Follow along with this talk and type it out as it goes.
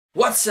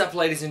What's up,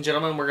 ladies and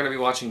gentlemen? We're going to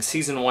be watching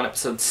Season 1,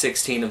 Episode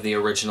 16 of The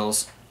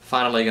Originals.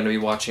 Finally going to be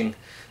watching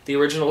The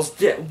Originals.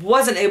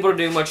 Wasn't able to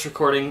do much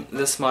recording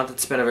this month.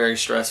 It's been a very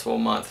stressful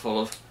month full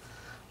of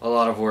a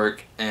lot of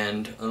work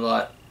and a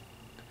lot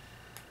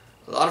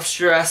of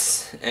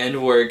stress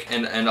and work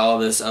and all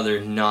this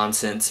other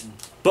nonsense.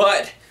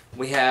 But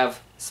we have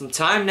some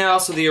time now,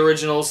 so The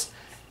Originals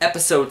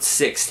Episode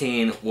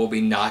 16 will be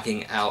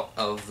knocking out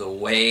of the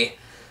way.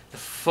 The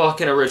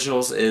fucking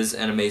Originals is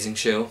an amazing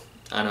show.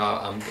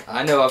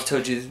 I know I've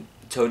told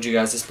you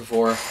guys this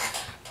before,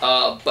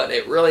 but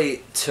it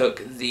really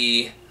took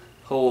the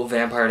whole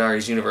Vampire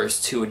Diaries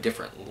universe to a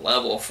different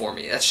level for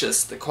me. That's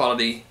just the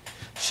quality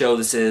show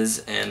this is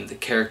and the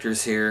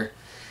characters here.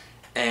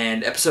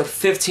 And episode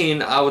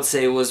 15, I would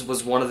say,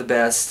 was one of the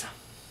best.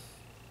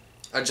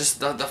 Just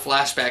the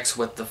flashbacks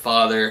with the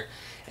father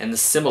and the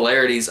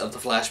similarities of the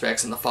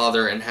flashbacks and the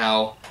father and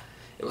how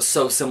it was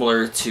so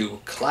similar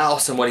to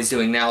Klaus and what he's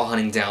doing now,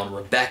 hunting down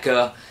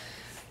Rebecca.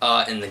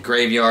 In the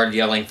graveyard,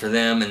 yelling for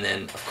them, and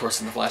then, of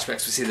course, in the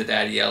flashbacks, we see the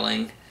dad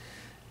yelling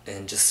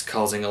and just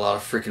causing a lot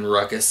of freaking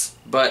ruckus.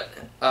 But,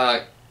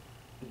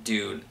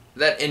 dude,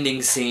 that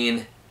ending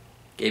scene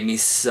gave me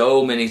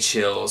so many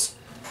chills.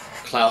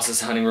 Klaus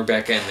is hunting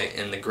Rebecca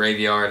in the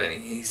graveyard, and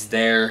he's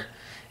there,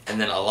 and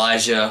then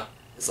Elijah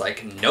is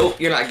like, nope,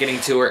 you're not getting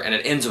to her, and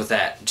it ends with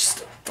that.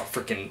 Just a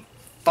freaking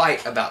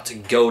fight about to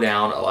go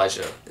down.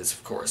 Elijah is,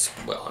 of course,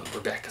 well, on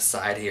Rebecca's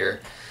side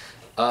here.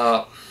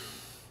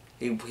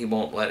 He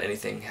won't let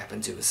anything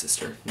happen to his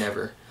sister.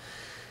 Never.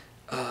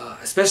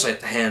 Especially at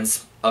the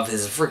hands of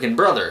his freaking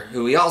brother,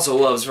 who he also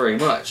loves very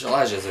much.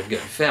 Elijah's a good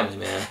family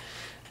man.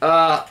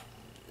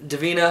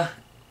 Davina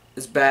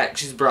is back.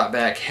 She's brought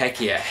back.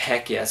 Heck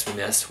yes,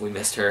 we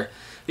missed her.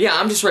 But yeah,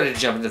 I'm just ready to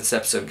jump into this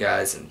episode,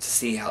 guys, and to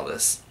see how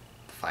this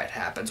fight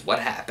happens. What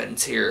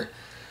happens here?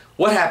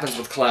 What happens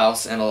with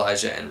Klaus and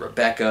Elijah and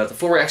Rebecca? The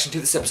full reaction to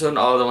this episode and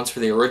all other ones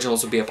for the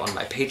Originals will be up on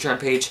my Patreon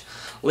page.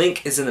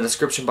 Link is in the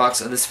description box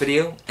of this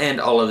video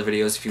and all other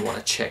videos if you want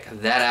to check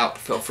that out.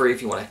 Feel free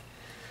if you want to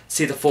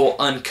see the full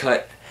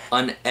uncut,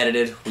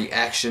 unedited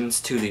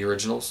reactions to the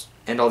Originals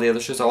and all the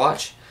other shows I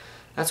watch.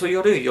 That's what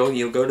you'll do.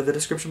 You'll go to the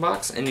description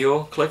box and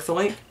you'll click the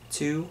link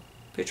to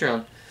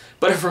Patreon.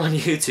 But if we're on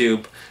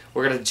YouTube,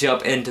 we're going to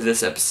jump into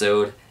this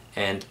episode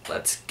and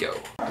let's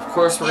go. Of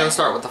course, we're going to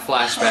start with the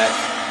flashback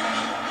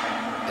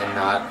and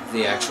not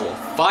the actual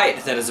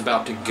fight that is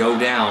about to go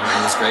down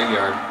in this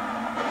graveyard.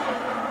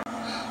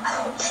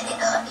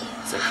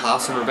 Is it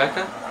Klaus and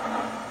Rebecca?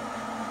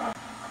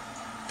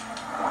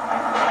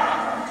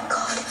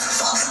 God,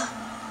 Father.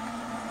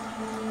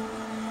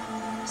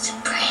 It's a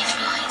brave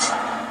night.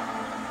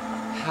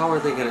 How are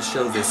they going to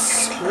show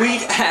this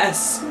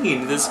sweet-ass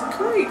scene? This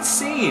great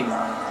scene.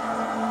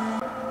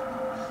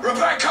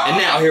 Rebecca! And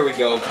now here we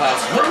go.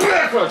 Klaus and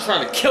Rebecca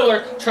trying to kill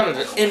her, trying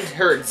to end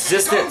her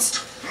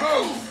existence.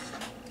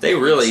 They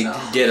really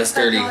did us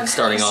dirty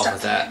starting off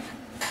with that.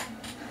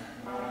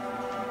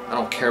 I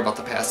don't care about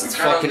the past. It's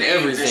fucking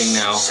everything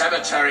now.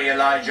 Cemetery,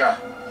 Elijah.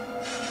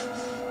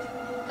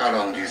 How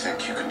long do you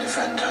think you can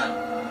defend her?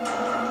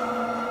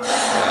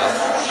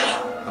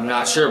 Well, I'm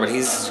not sure, but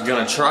he's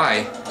gonna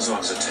try. As long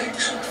as it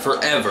takes.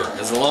 Forever.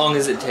 As long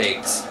as it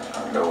takes.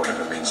 Do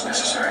whatever means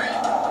necessary.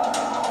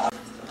 I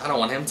don't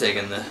want him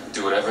taking the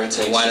Do whatever it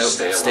takes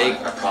to stay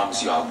alive. I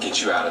promise you, I'll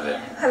get you out of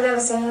there. I've never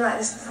seen him like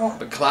this before.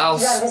 But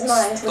Klaus,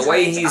 the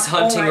way he's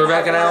hunting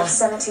Rebecca now,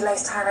 cemetery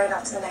laced high right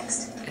up to the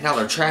next. and now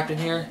they're trapped in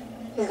here.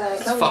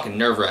 It's fucking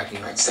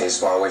nerve-wracking. Right, stay as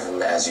far away from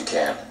him as you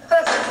can.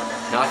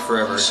 Not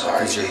forever,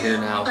 because you're here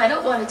now. I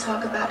don't want to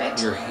talk about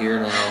it. You're here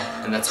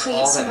now, and that's Please,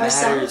 all that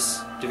matters.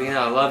 Davina,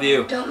 I love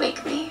you. Don't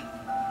make me.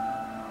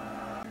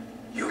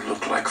 You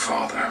look like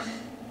Father.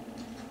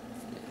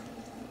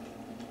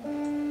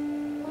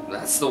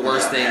 That's the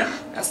worst thing.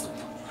 That's the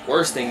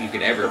worst thing you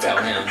could ever tell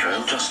him.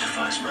 Betrayal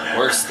justifies murder.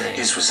 Worst thing.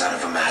 His was that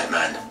of a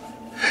madman.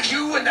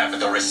 You were never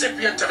the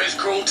recipient of his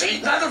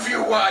cruelty. None of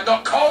you were.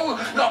 Not Cole,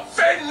 not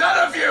Finn,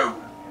 none of you.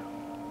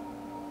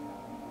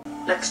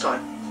 Next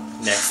time.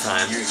 Next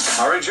time. You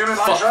encourage him,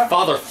 Elijah?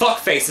 Father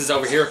fuckface is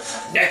over here.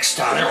 Next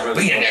time. There will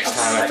be a next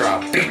time after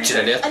I beat you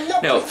to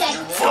death. No,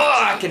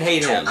 fucking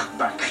hate him. Talk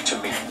back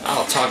to me.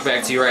 I'll talk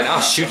back to you right now.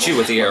 I'll shoot you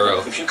with the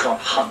arrow. If you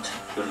can't hunt,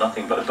 you're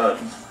nothing but a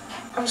burden.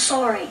 I'm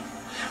sorry.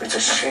 It's a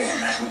shame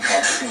we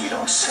can't feed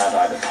on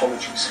sad-eyed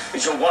apologies.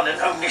 It's your one and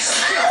only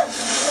skill.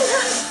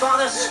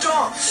 Father,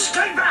 stop!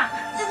 Stay back!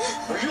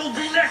 Or you'll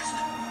be next!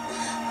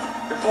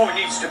 The boy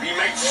needs to be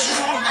made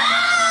strong!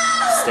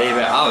 Stay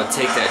back. I would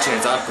take that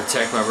chance. I'd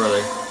protect my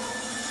brother.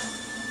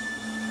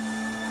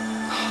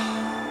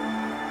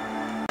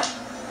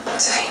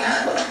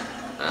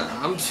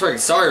 I'm freaking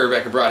sorry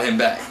Rebecca brought him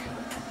back.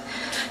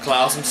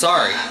 Klaus, I'm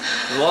sorry.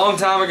 A long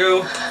time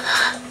ago,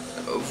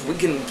 we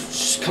can,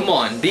 come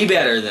on, be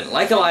better than,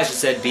 like Elijah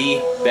said, be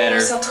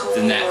better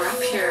than that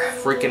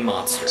freaking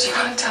monster. Do you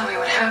want to tell me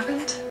what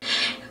happened?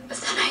 But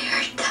then I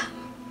heard them.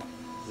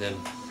 Then,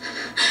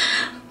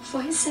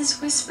 Voices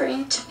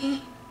whispering to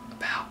me.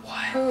 about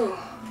what? Who?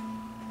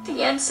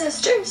 The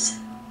ancestors.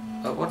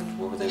 What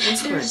were they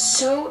whispering? They're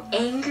so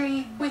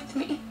angry with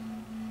me.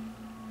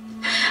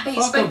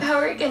 use my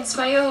power against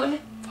my own.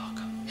 Fuck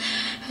 'em.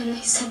 And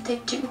they said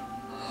they'd do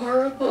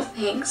horrible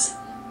things.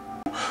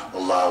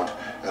 Allowed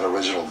an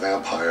original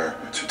vampire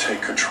to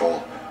take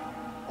control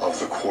of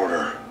the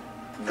quarter.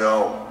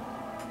 No,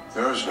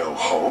 there is no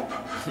hope.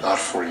 Not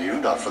for you,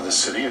 not for the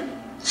city, and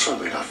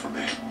certainly not for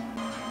me.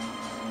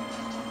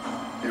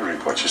 You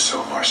reap what you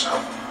sow,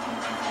 Marcel.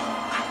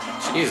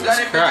 Jesus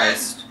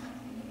Christ.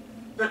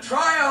 The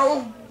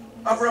trial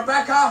of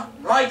Rebecca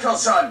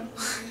Michelson.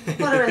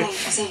 What a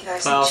relief to see you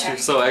guys in Klaus, you're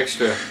check. so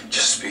extra.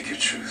 Just speak your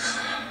truth.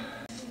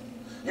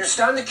 You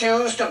stand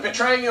accused of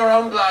betraying your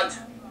own blood.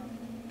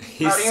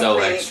 He's so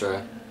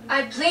extra.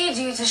 I plead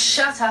you to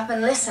shut up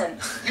and listen.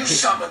 You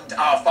summoned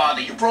our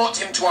father. You brought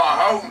him to our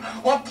home.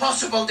 What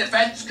possible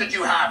defense could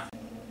you have?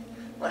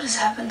 What has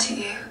happened to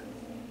you?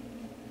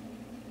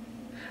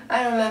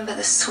 I remember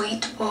the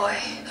sweet boy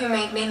who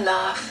made me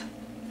laugh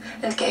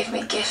and gave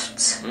me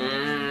gifts. Who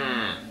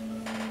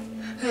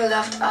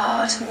loved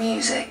art,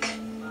 music.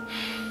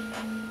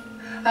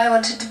 I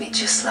wanted to be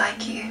just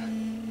like you.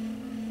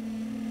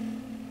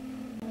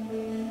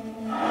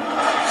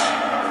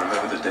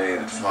 Remember the day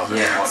that Father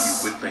taught you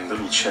whittling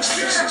little chess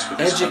pieces with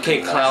his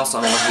Educate Klaus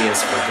on what he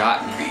has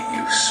forgotten. beat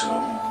you so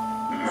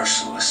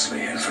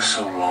mercilessly and for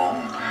so long.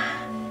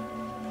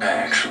 I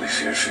actually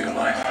feared for your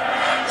life.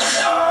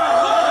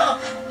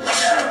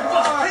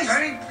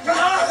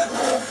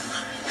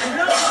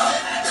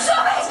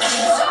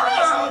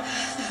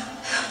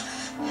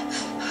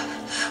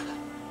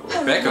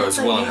 Rebecca was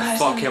willing to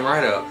fuck him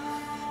right up.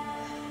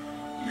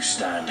 You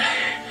stand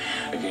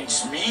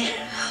against me?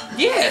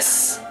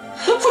 Yes!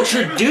 Look what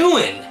you're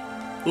doing!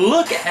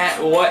 Look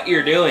at what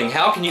you're doing.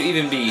 How can you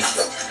even be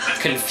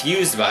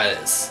confused by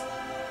this?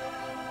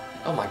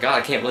 Oh my god,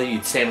 I can't believe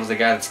you'd stand with the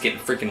guy that's getting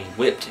freaking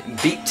whipped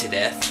and beat to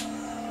death.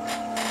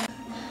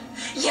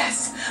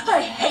 Yes,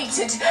 I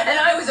hated and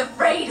I was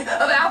afraid of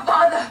our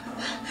father.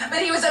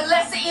 But he was a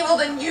lesser evil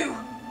than you.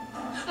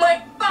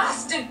 My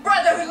bastard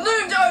brother who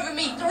loomed over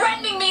me,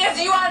 threatening me as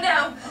you are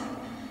now.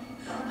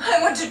 I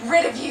wanted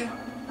rid of you.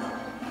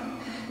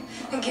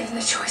 And given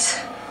the choice,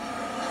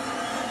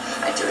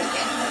 I'd do it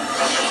again.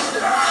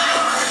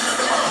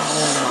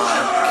 Oh my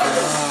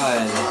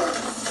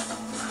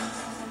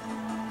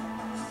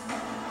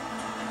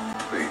god.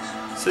 Please.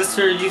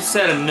 Sister, you've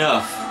said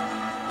enough.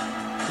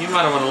 You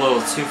might have went a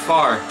little too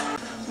far.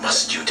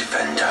 Must you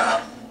defend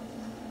her?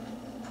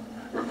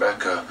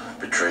 Rebecca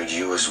betrayed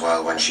you as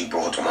well when she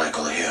brought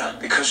Michael here.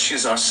 Because she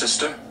is our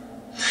sister,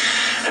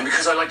 and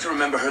because I like to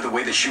remember her the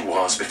way that she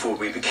was before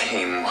we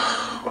became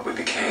what we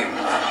became.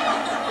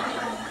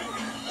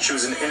 She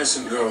was an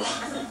innocent girl,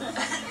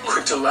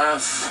 quick to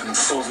laugh and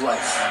full of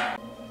life.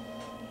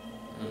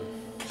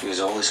 She has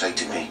always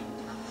hated me.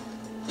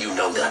 You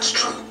know that's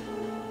true.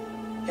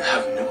 You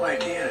have no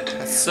idea.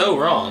 That's so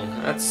wrong.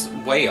 That's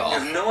way You off.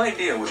 have no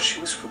idea what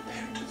she was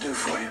prepared to do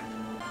for you.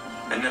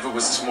 And never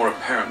was this more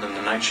apparent than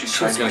the night she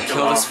tried She's to gonna kill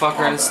kill this our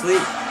fucker in his father.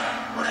 sleep.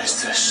 What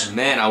is this?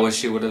 Man, I wish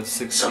she would have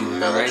succeeded Some right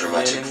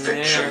melodramatic then and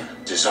fiction there.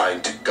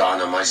 designed to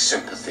garner my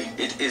sympathy.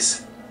 It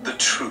is the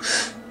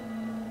truth.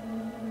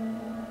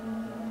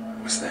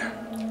 I was there.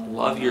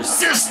 Love your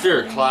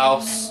sister,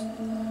 Klaus.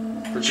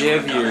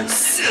 Forgive your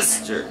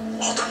sister.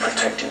 All to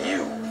protecting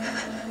you.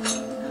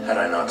 Had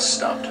I not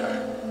stopped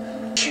her.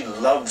 She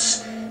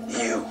loves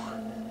you.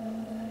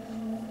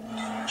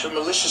 Your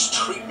malicious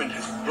treatment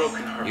has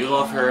broken her. You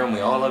love her, and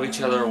we all love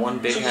each other. One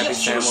big So happy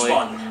yes, she family.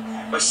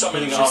 responded by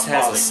summoning He our just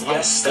has father. a slight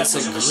Yes, that was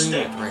a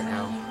disagreement mistake. right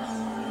now.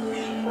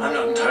 I'm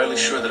not entirely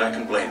sure that I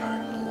can blame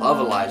her. Love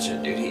Elijah,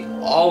 dude. He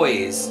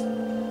always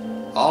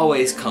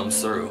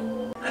comes through.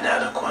 In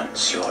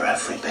eloquence, you're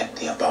every bit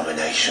the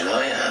abomination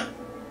I am.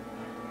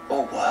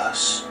 Or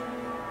worse.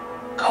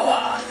 Go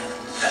on,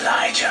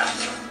 Elijah.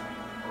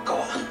 Go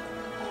on.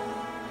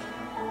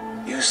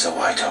 Use the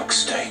white oak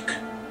stake.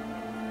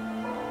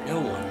 No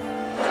one.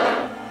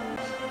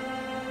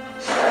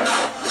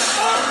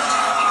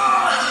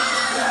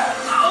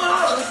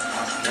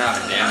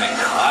 God damn it,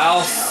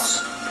 Klaus.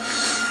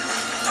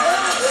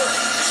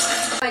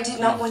 I did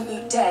not want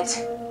you dead.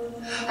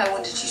 I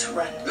wanted you to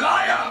run.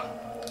 Liar!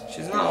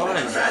 She's not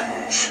lying.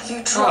 Revenge.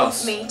 You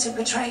Klaus. drove me to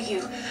betray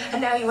you,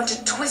 and now you want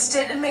to twist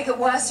it and make it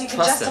worse so you can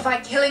Trust him. justify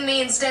killing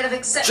me instead of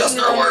accepting Just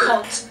your her own word.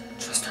 fault.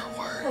 Just her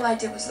word. All I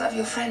did was love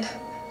your friend.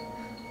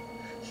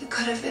 You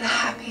could have been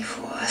happy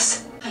for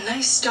us. A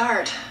nice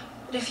start.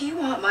 But if you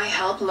want my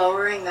help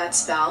lowering that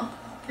spell,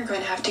 you're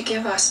going to have to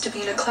give us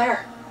Davina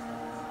Claire.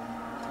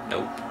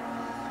 Nope.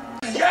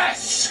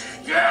 Yes!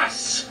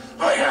 Yes!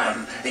 I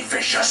am the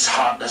vicious,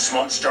 heartless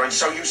monster, and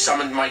so you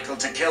summoned Michael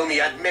to kill me.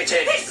 Admit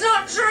it! It's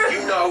not true!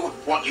 You know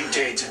what you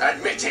did.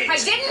 Admit it! I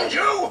didn't!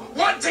 You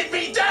wanted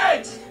me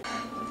dead!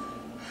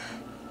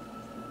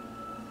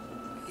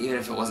 Even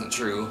if it wasn't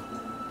true.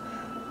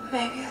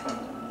 Maybe.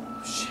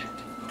 Shit.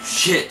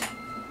 Shit.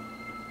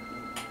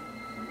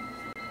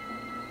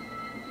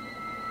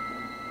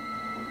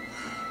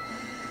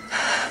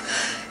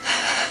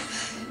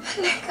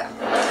 Nick.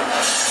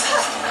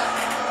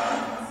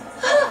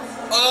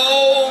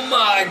 Oh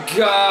my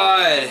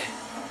god.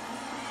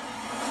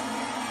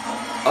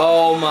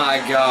 Oh my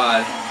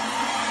god.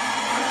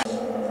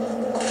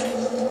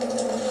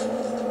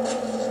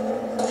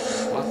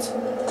 What?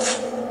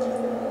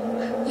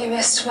 You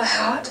missed my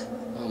heart?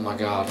 Oh my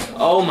god.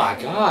 Oh my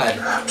god.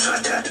 Perhaps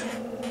I did.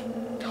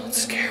 Don't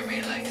scare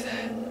me like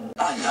that.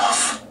 I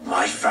love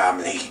my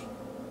family.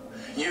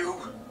 You,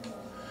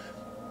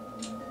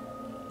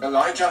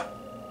 Elijah.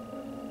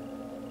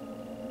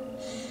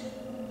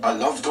 I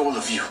loved all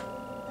of you.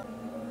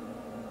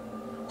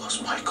 It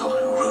was Michael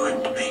who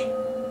ruined me.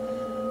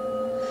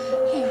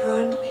 He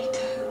ruined me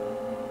too.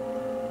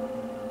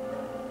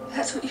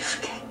 That's what you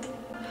forget.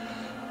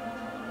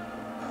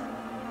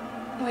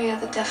 We are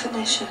the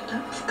definition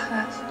of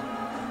cursed.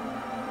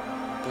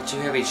 But you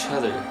have each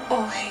other.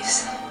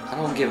 Always. I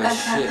don't give a And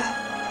shit.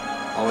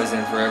 forever. Always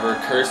and forever.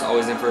 Cursed,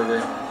 always and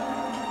forever.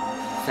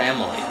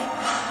 Family.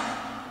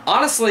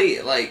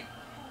 Honestly, like,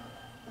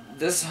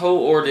 this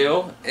whole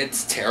ordeal,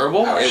 it's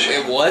terrible.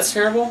 It was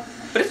terrible.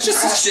 But it's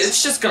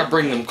just gonna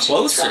bring them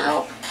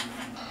closer.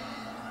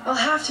 I'll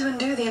have to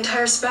undo the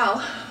entire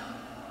spell.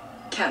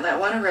 Can't let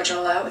one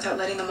original out without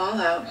letting them all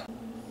out.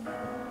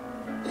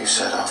 You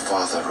said our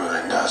father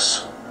ruined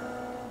us.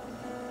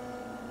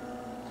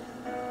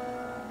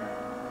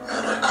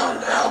 And I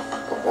can't help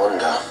but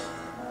wonder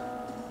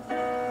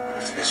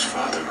if his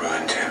father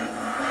ruined him.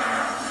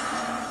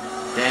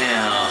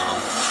 Damn.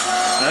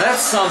 Now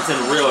that's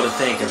something real to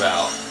think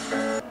about.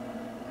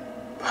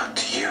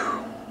 But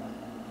you,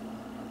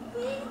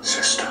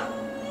 sister,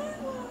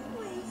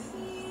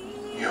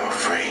 you're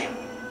free.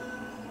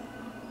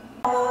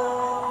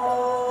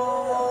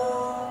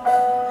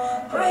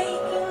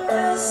 Breaking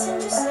us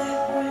into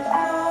separate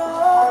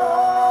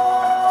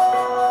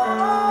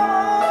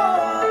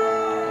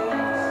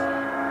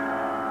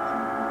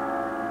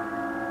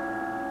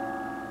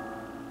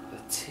The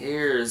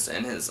tears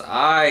in his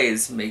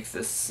eyes make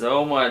this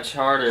so much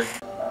harder.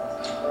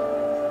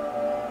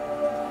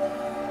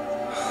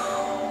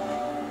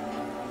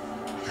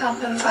 Help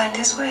him find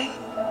his way.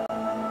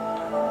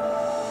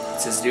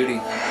 It's his duty.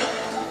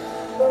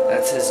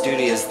 That's his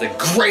duty as the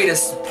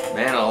greatest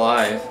man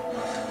alive.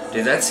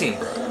 Dude, that scene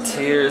brought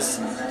tears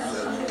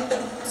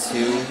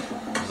to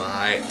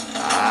my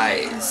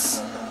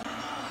eyes.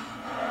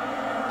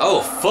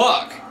 Oh,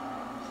 fuck!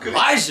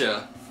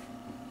 Elijah!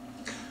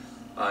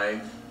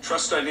 I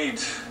trust I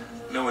need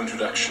no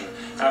introduction.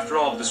 After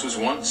all, this was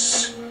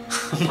once.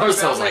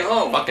 Marcel's like,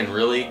 home. fucking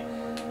really?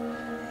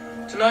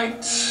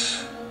 Tonight,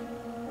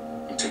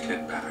 I'm taking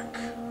it back.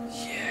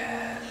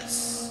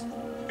 Yes.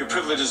 Your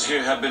privileges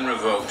here have been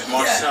revoked.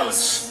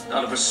 Marcellus,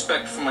 out of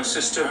respect for my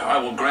sister, I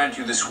will grant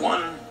you this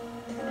one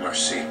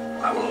mercy.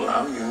 I will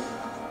allow you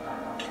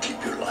to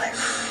keep your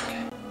life.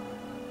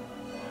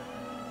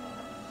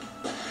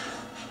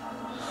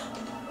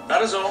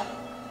 That is all.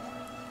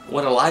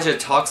 When Elijah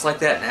talks like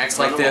that and acts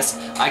like this,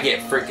 I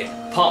get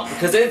freaking pumped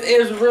because it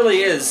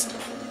really is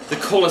the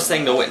coolest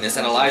thing to witness,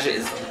 and Elijah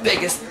is the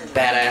biggest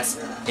badass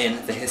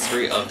in the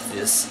history of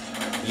this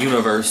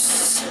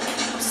universe,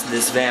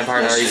 this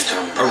Vampire Diaries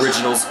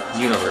Originals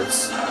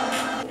universe.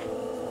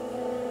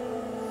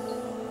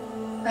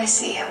 I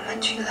see how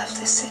much you love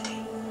this city.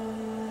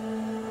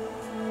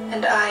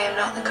 And I am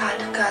not the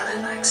kind of girl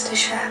who likes to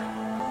share.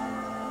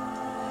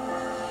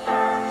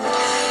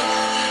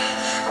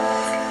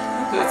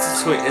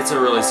 It's a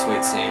really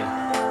sweet scene.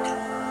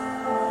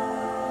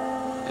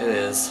 It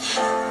is.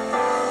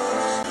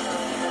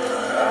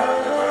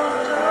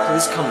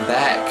 Please come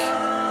back.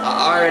 I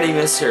already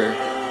miss her.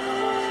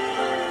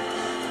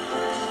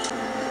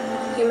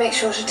 You make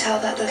sure to tell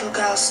that little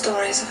girl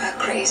stories of her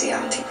crazy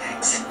Auntie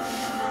Bex.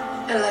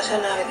 And let her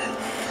know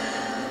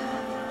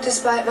that,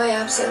 despite my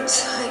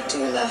absence, I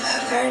do love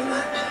her very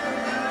much.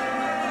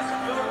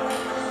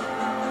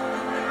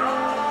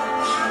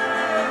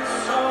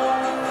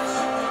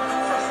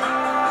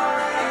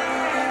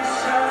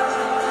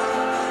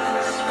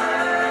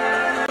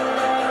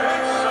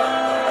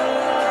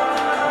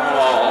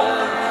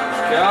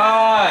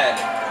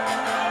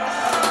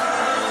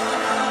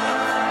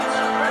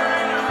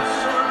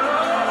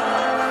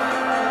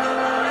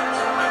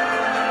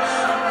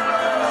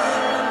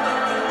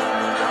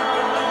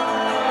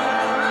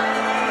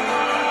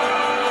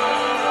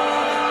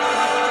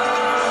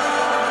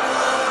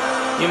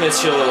 You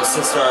miss your little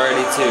sister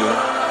already too.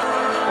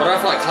 What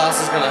if like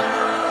Klaus is gonna...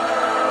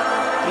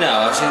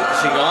 No,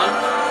 she gone?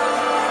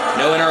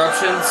 No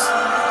interruptions?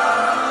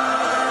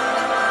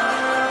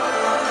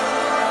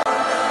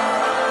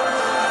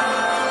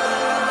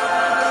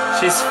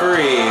 She's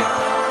free.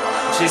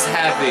 She's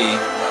happy.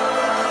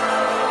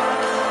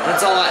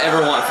 That's all I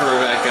ever want for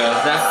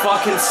Rebecca. That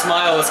fucking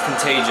smile is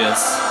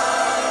contagious.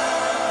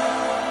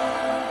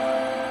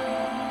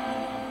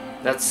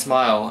 That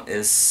smile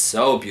is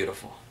so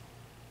beautiful.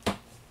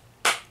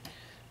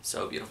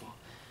 So beautiful.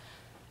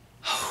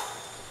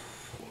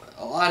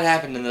 A lot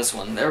happened in this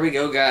one. There we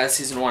go, guys.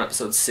 Season 1,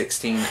 episode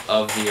 16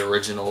 of the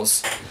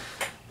originals.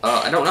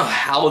 I don't know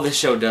how the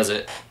show does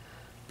it,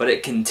 but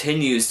it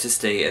continues to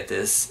stay at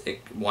this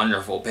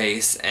wonderful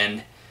pace,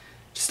 and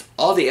just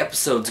all the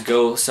episodes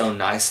go so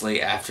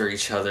nicely after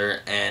each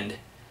other, and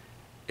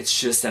It's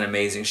just an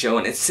amazing show,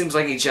 and it seems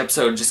like each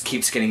episode just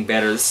keeps getting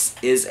better. This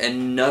is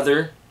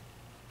another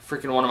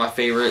freaking one of my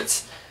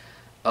favorites.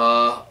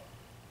 The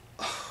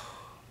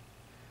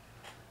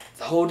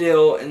whole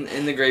deal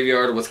in the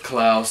graveyard with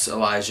Klaus,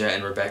 Elijah,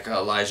 and Rebecca.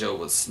 Elijah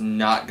was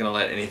not going to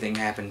let anything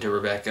happen to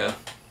Rebecca.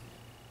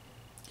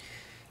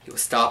 He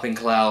was stopping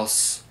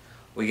Klaus.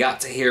 We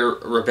got to hear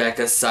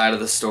Rebecca's side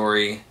of the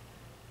story,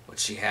 which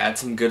she had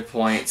some good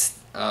points.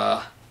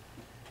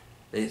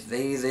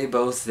 They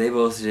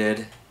both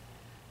did.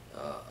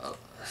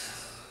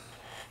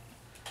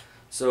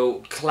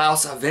 So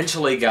Klaus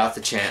eventually got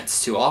the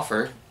chance to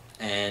offer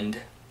and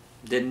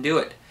didn't do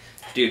it.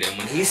 Dude, and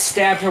when he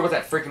stabbed her with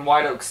that freaking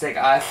white oak stake,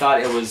 I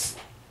thought it was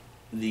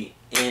the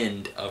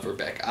end of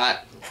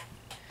Rebecca.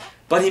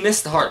 But he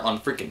missed the heart on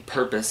freaking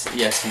purpose.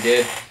 Yes, he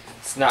did.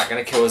 It's not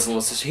gonna kill his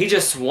little sister. He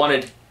just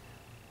wanted,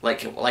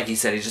 like he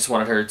said, he just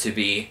wanted her to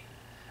be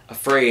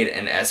afraid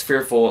and as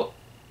fearful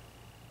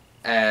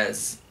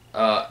as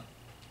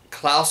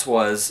Klaus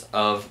was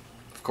of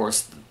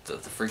course, the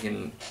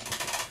freaking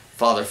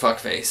father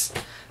fuckface.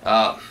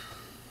 I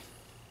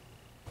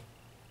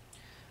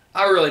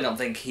really don't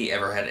think he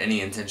ever had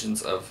any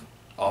intentions of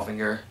offing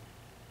her.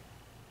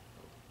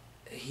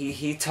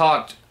 He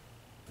talked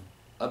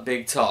a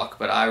big talk,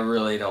 but I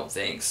really don't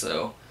think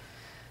so.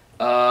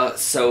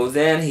 So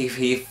then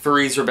he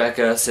frees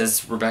Rebecca,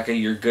 says, Rebecca,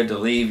 you're good to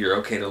leave, you're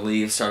okay to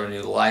leave, start a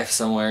new life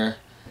somewhere.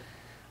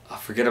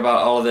 Forget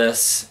about all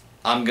this.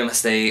 I'm gonna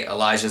stay,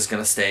 Elijah's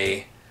gonna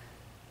stay.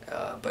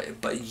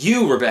 But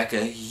you,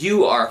 Rebecca,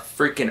 you are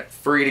freaking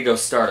free to go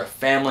start a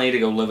family, to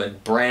go live a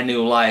brand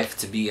new life,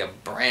 to be a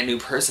brand new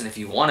person if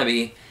you want to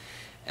be.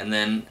 And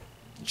then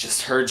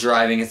just her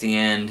driving at the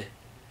end,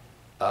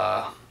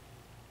 and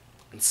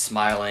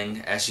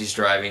smiling as she's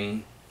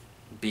driving,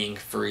 being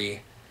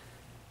free.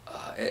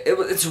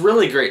 It's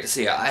really great to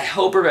see. I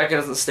hope Rebecca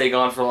doesn't stay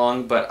gone for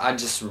long, but I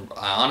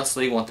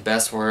honestly want the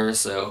best for her,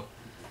 so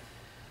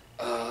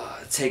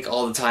take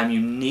all the time you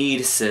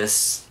need,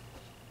 sis.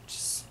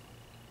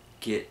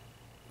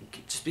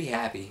 Just be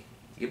happy,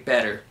 get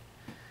better.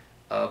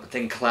 But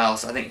then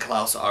Klaus, I think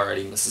Klaus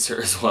already misses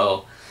her as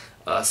well,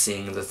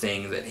 seeing the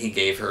thing that he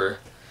gave her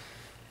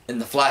in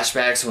the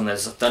flashbacks when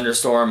there's a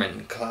thunderstorm,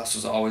 and Klaus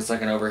was always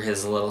looking over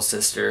his little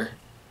sister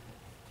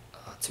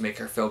to make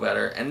her feel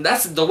better. And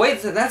that's the way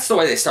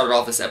they started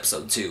off this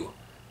episode too.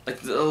 Like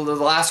the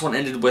last one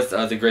ended with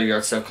the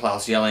graveyard stuff,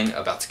 Klaus yelling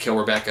about to kill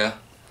Rebecca,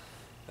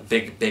 a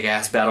big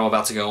ass battle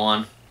about to go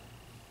on.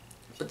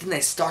 But then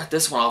they start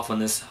this one off on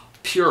this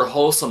pure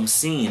wholesome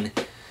scene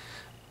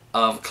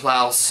of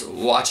Klaus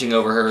watching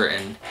over her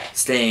and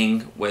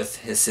staying with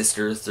his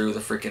sister through the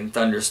freaking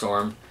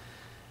thunderstorm.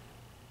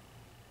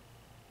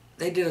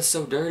 They did us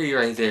so dirty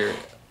right there.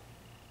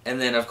 And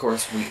then of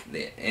course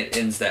it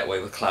ends that way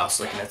with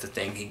Klaus looking at the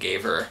thing he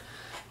gave her.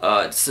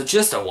 So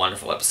just a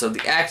wonderful episode.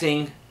 The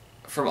acting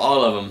from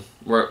all of them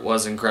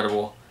was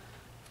incredible.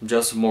 From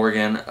Joseph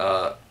Morgan,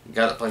 guy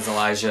that plays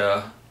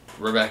Elijah,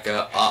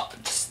 Rebecca,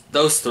 just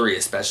those three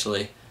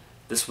especially.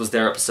 This was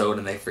their episode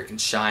and they freaking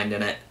shined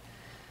in it.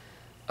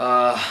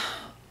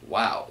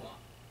 Wow.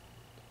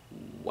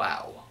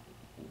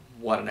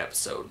 What an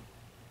episode.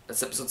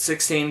 That's episode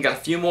 16. Got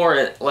a few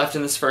more left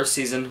in this first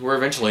season. We're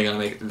eventually going to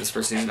make it through this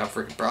first season, I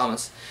freaking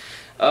promise.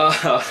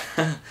 But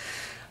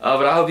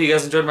I hope you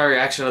guys enjoyed my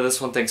reaction to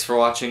this one. Thanks for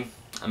watching.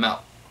 I'm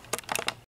out.